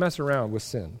words, he doesn't mess around with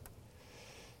sin.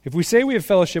 "If we say we have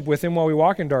fellowship with him while we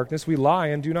walk in darkness, we lie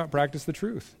and do not practice the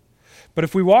truth. But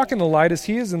if we walk in the light as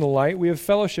he is in the light, we have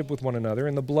fellowship with one another,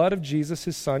 and the blood of Jesus,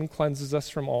 his Son, cleanses us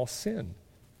from all sin.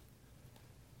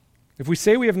 If we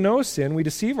say we have no sin, we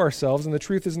deceive ourselves, and the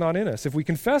truth is not in us. If we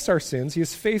confess our sins, he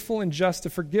is faithful and just to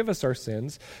forgive us our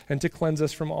sins and to cleanse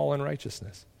us from all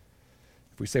unrighteousness.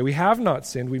 If we say we have not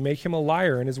sinned, we make him a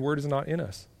liar, and his word is not in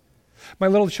us. My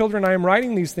little children, I am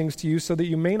writing these things to you so that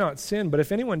you may not sin. But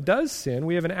if anyone does sin,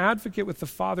 we have an advocate with the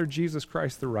Father, Jesus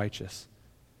Christ the righteous."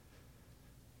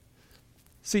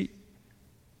 See,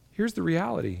 here's the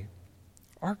reality.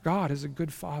 Our God is a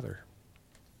good Father,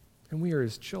 and we are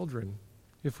his children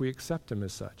if we accept him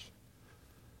as such.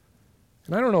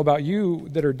 And I don't know about you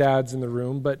that are dads in the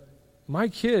room, but my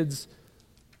kids,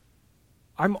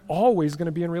 I'm always going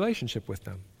to be in relationship with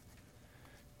them.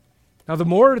 Now, the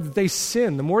more that they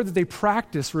sin, the more that they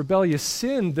practice rebellious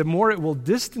sin, the more it will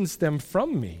distance them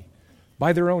from me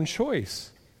by their own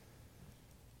choice.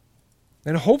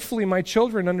 And hopefully my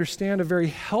children understand a very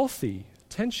healthy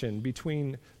tension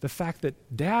between the fact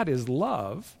that dad is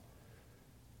love,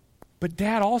 but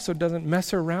dad also doesn't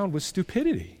mess around with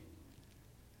stupidity.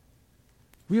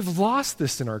 We have lost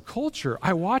this in our culture.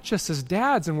 I watch us as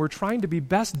dads and we're trying to be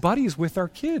best buddies with our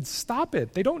kids. Stop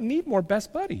it. They don't need more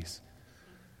best buddies.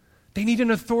 They need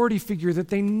an authority figure that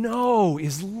they know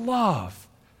is love,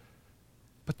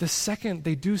 but But the second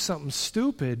they do something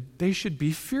stupid, they should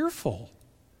be fearful.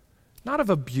 Not of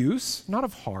abuse, not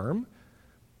of harm,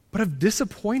 but of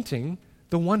disappointing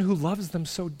the one who loves them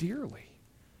so dearly.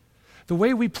 The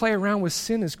way we play around with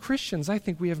sin as Christians, I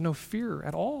think we have no fear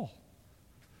at all.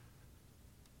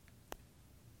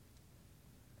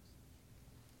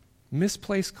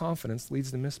 Misplaced confidence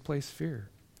leads to misplaced fear.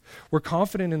 We're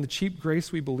confident in the cheap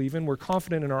grace we believe in. We're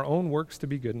confident in our own works to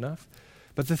be good enough.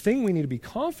 But the thing we need to be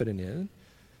confident in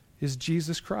is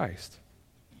Jesus Christ.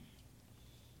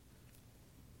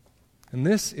 And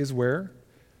this is where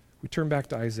we turn back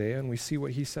to Isaiah and we see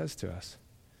what he says to us.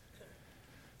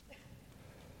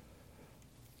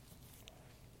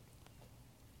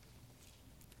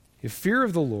 If fear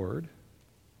of the Lord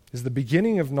is the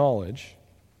beginning of knowledge,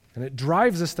 and it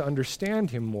drives us to understand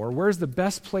him more, where's the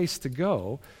best place to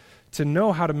go to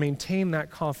know how to maintain that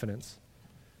confidence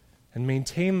and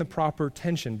maintain the proper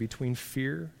tension between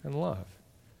fear and love?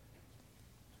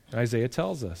 And Isaiah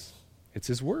tells us it's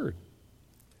his word.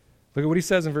 Look at what he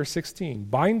says in verse 16.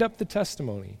 Bind up the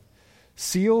testimony,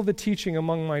 seal the teaching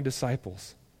among my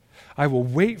disciples. I will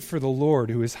wait for the Lord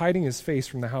who is hiding his face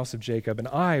from the house of Jacob, and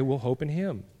I will hope in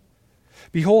him.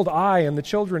 Behold, I and the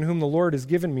children whom the Lord has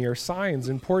given me are signs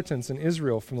and portents in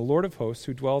Israel from the Lord of hosts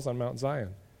who dwells on Mount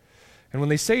Zion. And when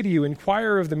they say to you,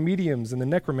 inquire of the mediums and the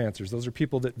necromancers, those are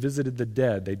people that visited the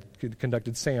dead, they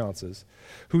conducted seances,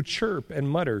 who chirp and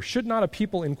mutter, should not a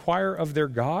people inquire of their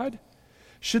God?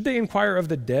 Should they inquire of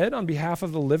the dead on behalf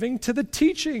of the living? To the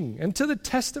teaching and to the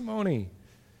testimony.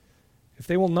 If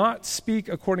they will not speak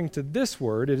according to this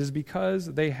word, it is because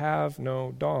they have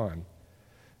no dawn.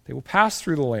 They will pass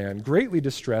through the land, greatly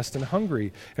distressed and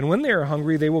hungry. And when they are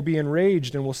hungry, they will be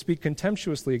enraged and will speak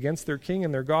contemptuously against their king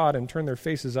and their God and turn their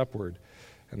faces upward.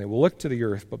 And they will look to the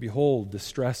earth, but behold,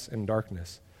 distress and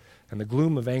darkness, and the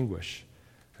gloom of anguish,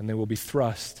 and they will be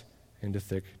thrust into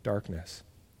thick darkness.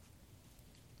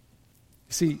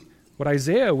 You see, what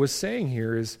Isaiah was saying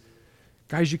here is,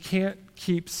 guys, you can't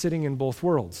keep sitting in both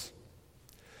worlds.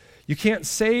 You can't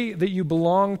say that you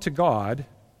belong to God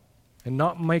and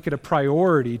not make it a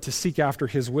priority to seek after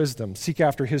his wisdom, seek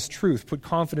after his truth, put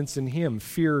confidence in him,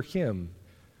 fear him.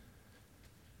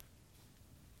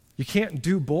 You can't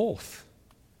do both.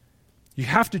 You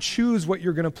have to choose what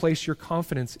you're going to place your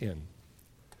confidence in.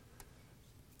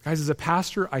 Guys, as a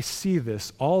pastor, I see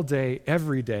this all day,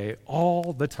 every day,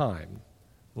 all the time.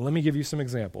 Let me give you some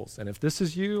examples. And if this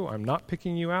is you, I'm not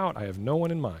picking you out. I have no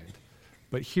one in mind.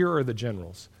 But here are the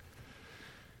generals.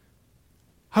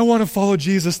 I want to follow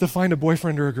Jesus to find a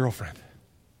boyfriend or a girlfriend.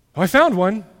 Oh, I found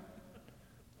one.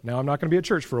 Now I'm not going to be at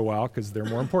church for a while because they're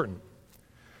more important.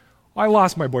 I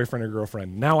lost my boyfriend or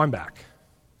girlfriend. Now I'm back.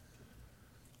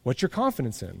 What's your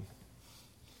confidence in?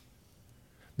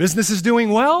 Business is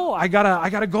doing well. I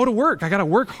gotta go to work. I gotta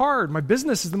work hard. My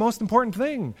business is the most important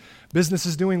thing. Business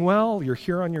is doing well. You're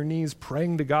here on your knees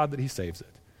praying to God that he saves it.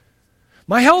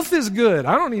 My health is good.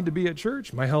 I don't need to be at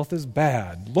church. My health is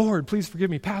bad. Lord, please forgive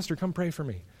me. Pastor, come pray for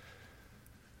me.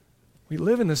 We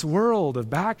live in this world of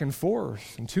back and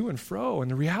forth and to and fro, and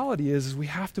the reality is we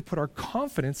have to put our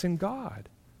confidence in God.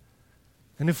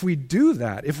 And if we do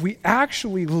that, if we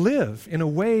actually live in a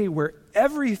way where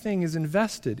everything is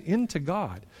invested into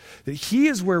God, that he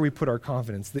is where we put our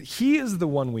confidence, that he is the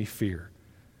one we fear,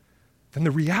 then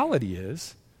the reality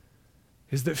is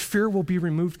that fear will be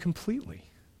removed completely.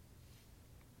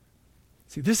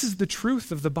 See, this is the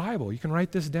truth of the Bible. You can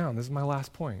write this down. This is my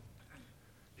last point.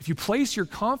 If you place your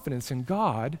confidence in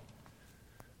God,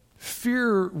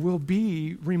 fear will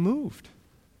be removed.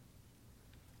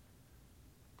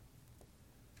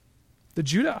 The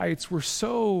Judahites were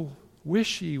so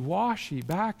wishy-washy,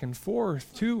 back and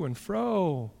forth, to and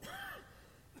fro.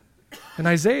 And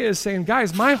Isaiah is saying,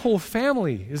 guys, my whole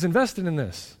family is invested in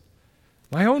this.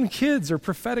 My own kids are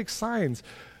prophetic signs.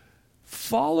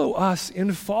 Follow us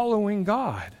in following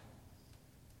God.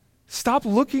 Stop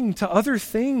looking to other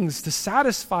things to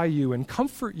satisfy you and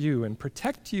comfort you and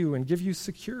protect you and give you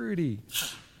security.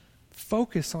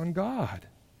 Focus on God.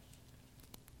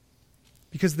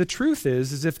 Because the truth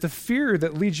is if the fear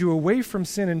that leads you away from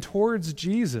sin and towards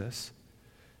Jesus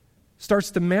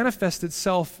starts to manifest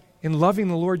itself in loving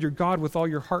the Lord your God with all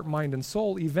your heart, mind, and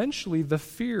soul, eventually the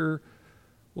fear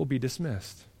will be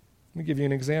dismissed. Let me give you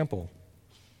an example.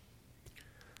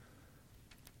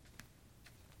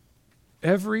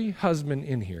 Every husband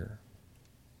in here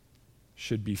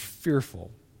should be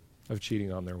fearful of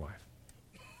cheating on their wife.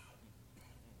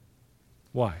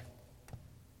 Why?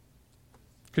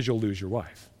 Because you'll lose your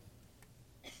wife.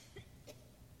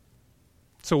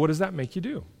 So what does that make you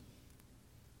do?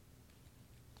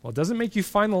 Well, it doesn't make you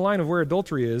find the line of where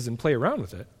adultery is and play around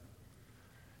with it.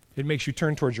 It makes you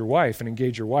turn towards your wife and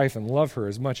engage your wife and love her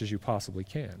as much as you possibly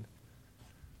can.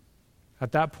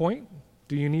 At that point,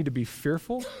 do you need to be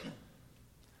fearful?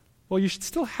 Well, you should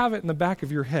still have it in the back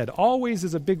of your head. Always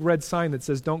is a big red sign that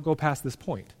says, don't go past this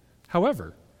point.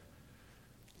 However,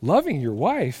 loving your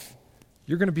wife,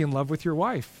 you're going to be in love with your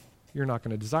wife. You're not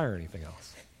going to desire anything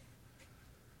else.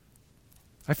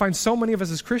 I find so many of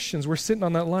us as Christians, we're sitting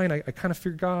on that line, I kind of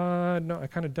fear God, no, I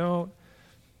kind of don't.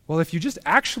 Well, if you just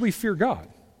actually fear God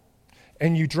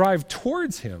and you drive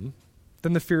towards him,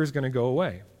 then the fear is going to go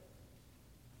away.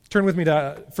 Turn with me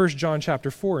to 1 John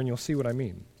chapter 4 and you'll see what I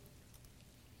mean.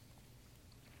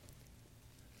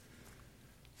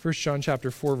 1 John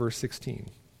chapter 4, verse 16.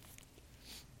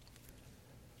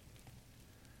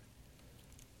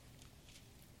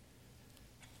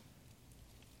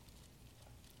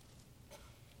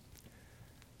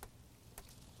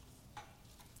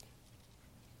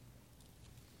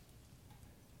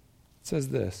 It says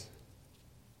this: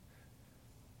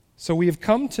 "So we have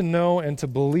come to know and to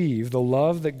believe the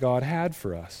love that God had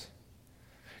for us.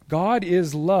 God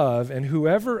is love, and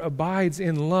whoever abides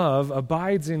in love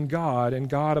abides in God, and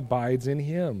God abides in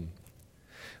him.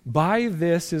 By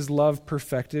this is love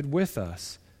perfected with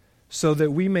us, so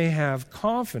that we may have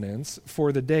confidence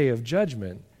for the day of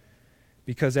judgment,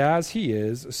 because as he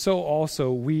is, so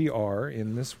also we are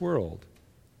in this world.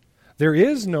 There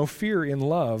is no fear in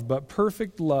love, but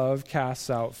perfect love casts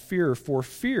out fear, for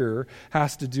fear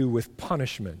has to do with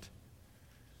punishment.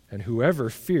 And whoever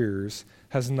fears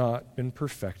has not been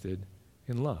perfected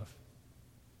in love."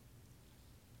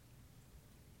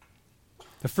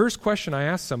 The first question I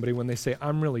ask somebody when they say,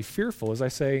 "I'm really fearful," is I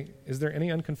say, is there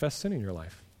any unconfessed sin in your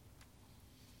life?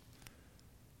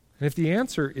 And if the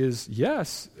answer is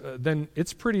yes, then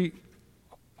it's pretty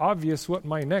obvious what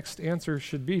my next answer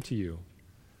should be to you.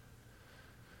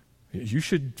 You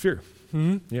should fear.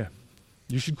 Yeah.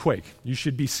 You should quake. You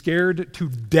should be scared to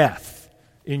death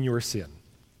in your sin.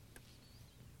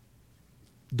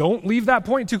 Don't leave that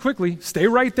point too quickly. Stay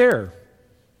right there.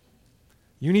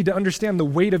 You need to understand the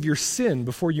weight of your sin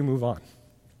before you move on.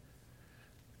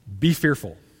 Be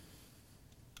fearful.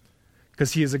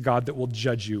 Because he is a God that will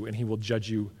judge you, and he will judge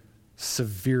you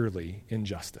severely in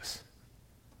justice.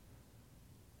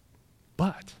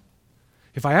 But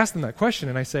if I ask them that question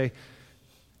and I say,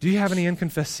 "Do you have any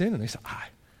unconfessed sin?" And they say,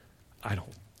 I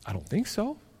don't think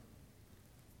so.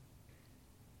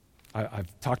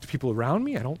 I've talked to people around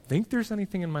me. I don't think there's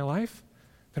anything in my life.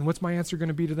 Then what's my answer going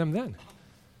to be to them then?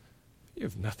 You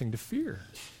have nothing to fear.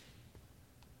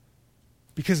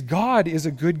 Because God is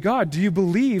a good God. Do you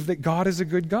believe that God is a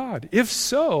good God? If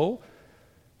so,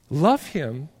 love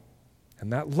him,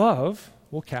 and that love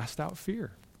will cast out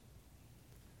fear.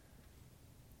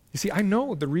 You see, I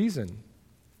know the reason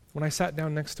when I sat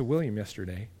down next to William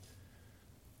yesterday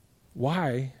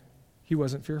why he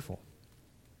wasn't fearful.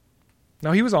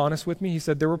 Now, he was honest with me. He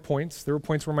said there were points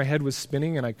where my head was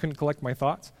spinning and I couldn't collect my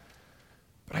thoughts.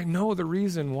 But I know the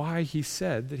reason why he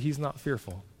said that he's not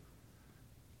fearful.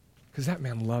 Because that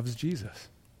man loves Jesus.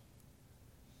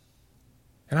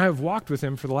 And I have walked with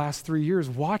him for the last 3 years,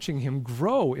 watching him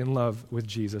grow in love with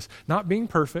Jesus. Not being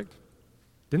perfect.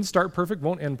 Didn't start perfect,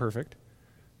 won't end perfect.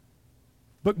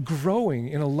 But growing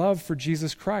in a love for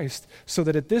Jesus Christ so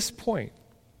that at this point,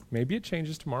 maybe it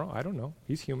changes tomorrow, I don't know,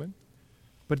 he's human.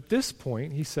 But at this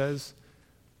point, he says,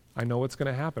 I know what's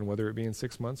going to happen, whether it be in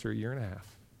 6 months or a year and a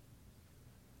half.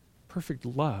 Perfect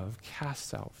love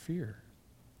casts out fear.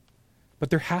 But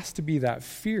there has to be that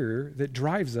fear that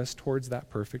drives us towards that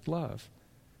perfect love.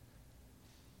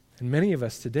 And many of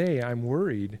us today, I'm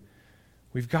worried,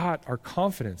 we've got our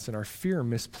confidence and our fear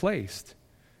misplaced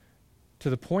to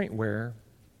the point where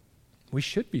we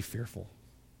should be fearful.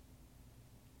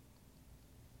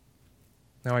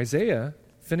 Now, Isaiah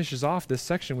finishes off this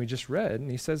section we just read,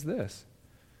 and he says this.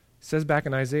 He says back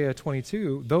in Isaiah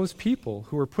 22, those people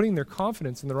who are putting their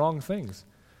confidence in the wrong things,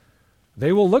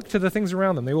 they will look to the things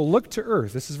around them. They will look to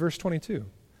earth. This is verse 22.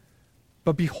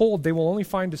 But behold, they will only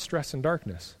find distress and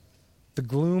darkness, the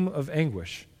gloom of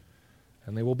anguish,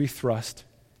 and they will be thrust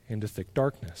into thick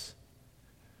darkness.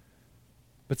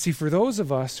 But see, for those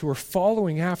of us who are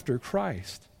following after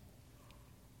Christ,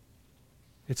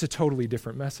 it's a totally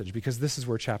different message, because this is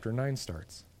where chapter 9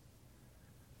 starts.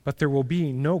 But there will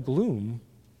be no gloom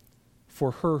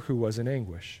for her who was in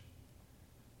anguish.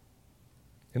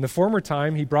 In the former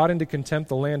time, he brought into contempt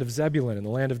the land of Zebulun and the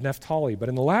land of Naphtali. But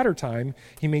in the latter time,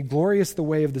 he made glorious the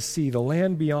way of the sea, the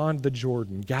land beyond the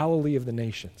Jordan, Galilee of the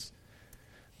nations.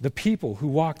 The people who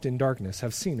walked in darkness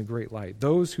have seen a great light.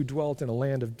 Those who dwelt in a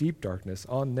land of deep darkness,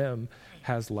 on them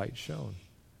has light shone.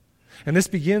 And this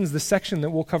begins the section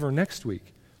that we'll cover next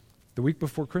week, the week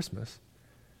before Christmas.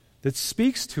 that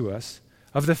speaks to us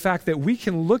of the fact that we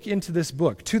can look into this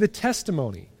book, to the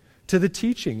testimony, to the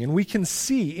teaching, and we can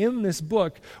see in this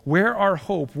book where our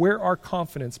hope, where our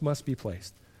confidence must be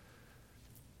placed.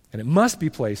 And it must be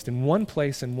placed in one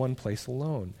place and one place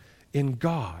alone, in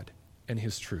God and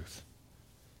His truth,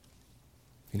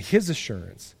 in His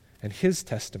assurance and His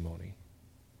testimony.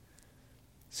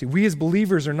 See, we as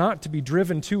believers are not to be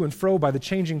driven to and fro by the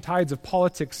changing tides of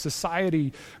politics,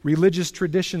 society, religious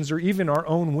traditions, or even our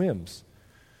own whims.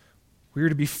 We are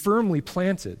to be firmly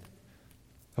planted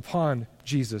upon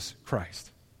Jesus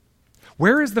Christ.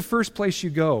 Where is the first place you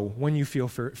go when you feel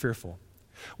fearful?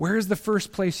 Where is the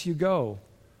first place you go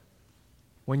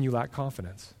when you lack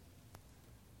confidence?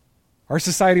 Our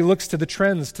society looks to the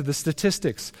trends, to the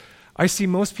statistics. I see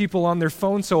most people on their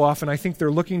phone so often, I think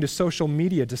they're looking to social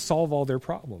media to solve all their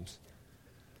problems.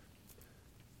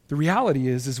 The reality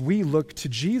is we look to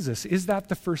Jesus. Is that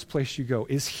the first place you go?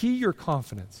 Is He your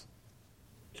confidence?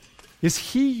 Is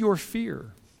He your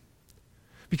fear?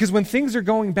 Because when things are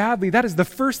going badly, that is the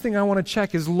first thing I want to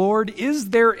check is, Lord,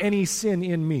 is there any sin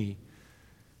in me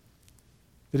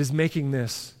that is making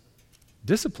this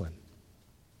discipline?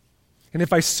 And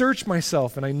if I search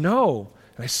myself and I know,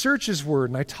 and I search His Word,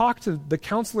 and I talk to the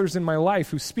counselors in my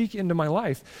life who speak into my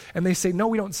life, and they say, no,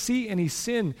 we don't see any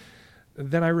sin,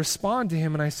 then I respond to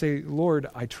Him and I say, Lord,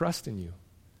 I trust in You,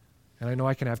 and I know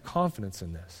I can have confidence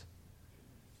in this.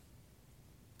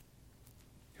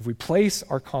 If we place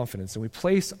our confidence and we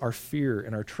place our fear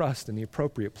and our trust in the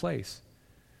appropriate place,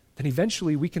 then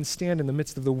eventually we can stand in the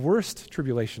midst of the worst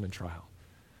tribulation and trial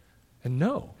and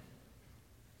know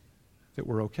that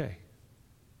we're okay,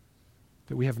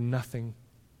 that we have nothing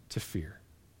to fear.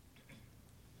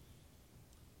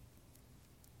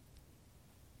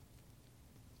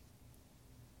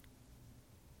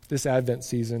 This Advent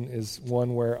season is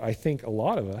one where I think a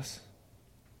lot of us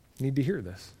need to hear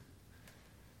this.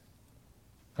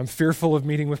 I'm fearful of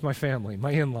meeting with my family,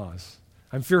 my in-laws.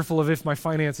 I'm fearful of if my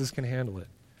finances can handle it.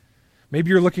 Maybe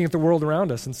you're looking at the world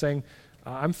around us and saying,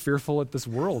 I'm fearful at this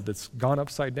world that's gone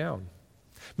upside down.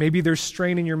 Maybe there's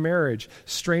strain in your marriage,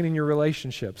 strain in your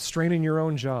relationship, strain in your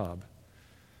own job.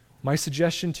 My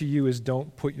suggestion to you is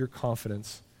don't put your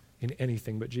confidence in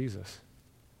anything but Jesus.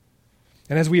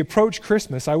 And as we approach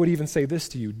Christmas, I would even say this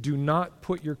to you: do not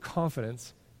put your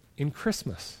confidence in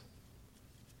Christmas.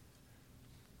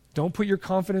 Don't put your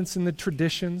confidence in the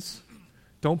traditions.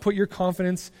 Don't put your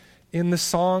confidence in the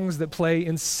songs that play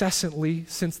incessantly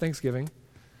since Thanksgiving.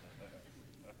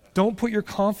 Don't put your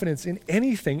confidence in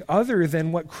anything other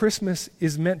than what Christmas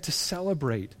is meant to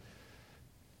celebrate.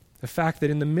 The fact that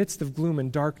in the midst of gloom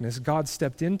and darkness, God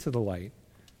stepped into the light,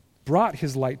 brought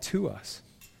His light to us,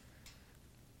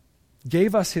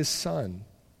 gave us His Son,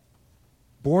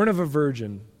 born of a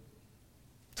virgin,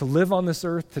 to live on this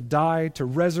earth, to die, to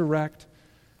resurrect,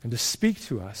 and to speak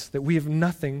to us that we have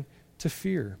nothing to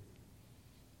fear.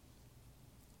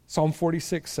 Psalm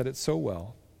 46 said it so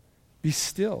well. Be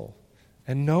still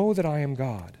and know that I am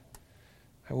God.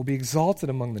 I will be exalted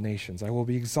among the nations. I will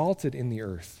be exalted in the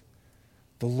earth.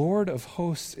 The Lord of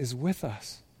hosts is with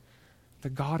us. The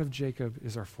God of Jacob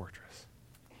is our fortress.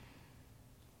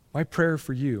 My prayer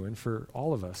for you and for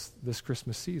all of us this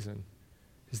Christmas season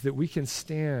is that we can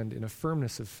stand in a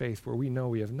firmness of faith where we know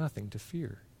we have nothing to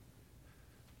fear.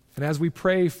 And as we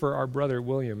pray for our brother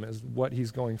William as what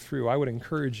he's going through, I would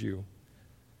encourage you,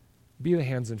 be the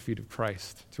hands and feet of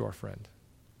Christ to our friend.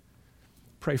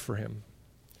 Pray for him.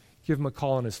 Give him a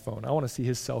call on his phone. I want to see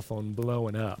his cell phone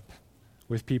blowing up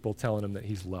with people telling him that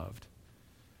he's loved.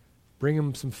 Bring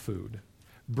him some food.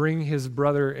 Bring his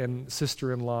brother and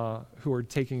sister-in-law who are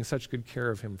taking such good care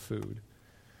of him food.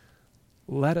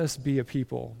 Let us be a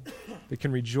people that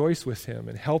can rejoice with him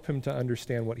and help him to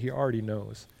understand what he already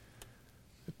knows.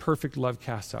 Perfect love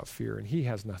casts out fear, and he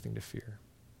has nothing to fear.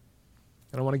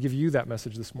 And I want to give you that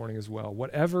message this morning as well.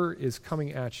 Whatever is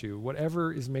coming at you,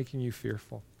 whatever is making you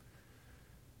fearful,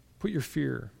 put your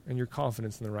fear and your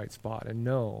confidence in the right spot and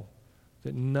know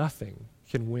that nothing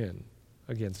can win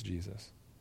against Jesus.